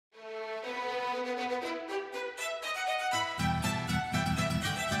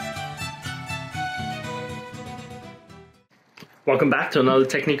Welcome back to another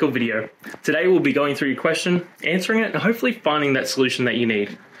technical video. Today we'll be going through your question, answering it, and hopefully finding that solution that you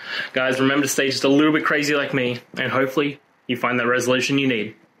need. Guys, remember to stay just a little bit crazy like me, and hopefully you find that resolution you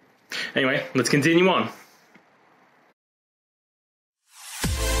need. Anyway, let's continue on.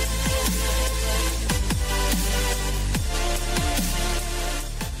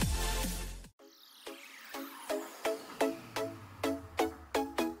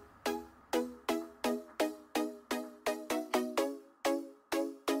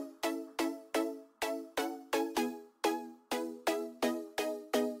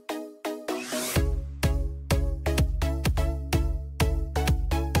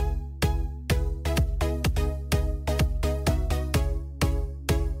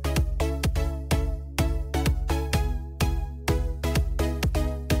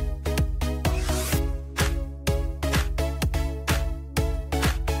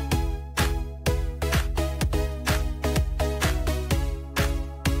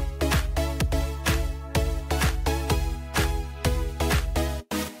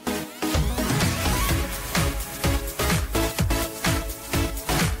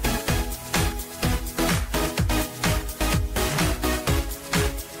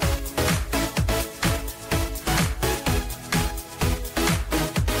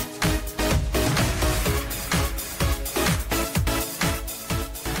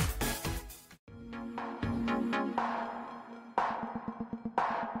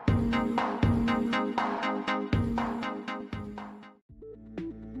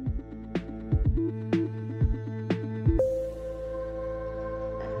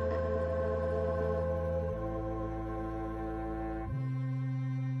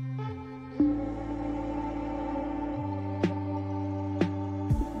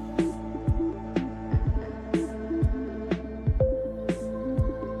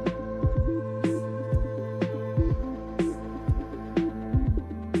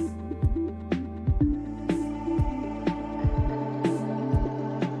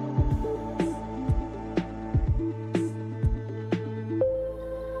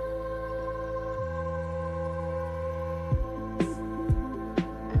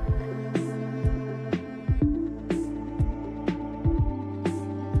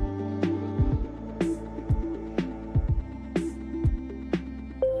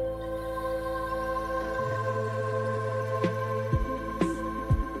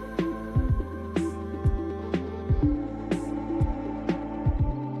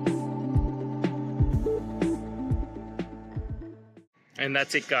 And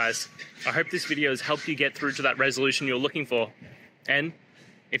that's it, guys. I hope this video has helped you get through to that resolution you're looking for. And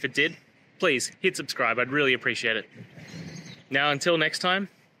if it did, please hit subscribe. I'd really appreciate it. Now, until next time,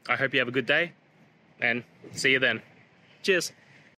 I hope you have a good day and see you then. Cheers.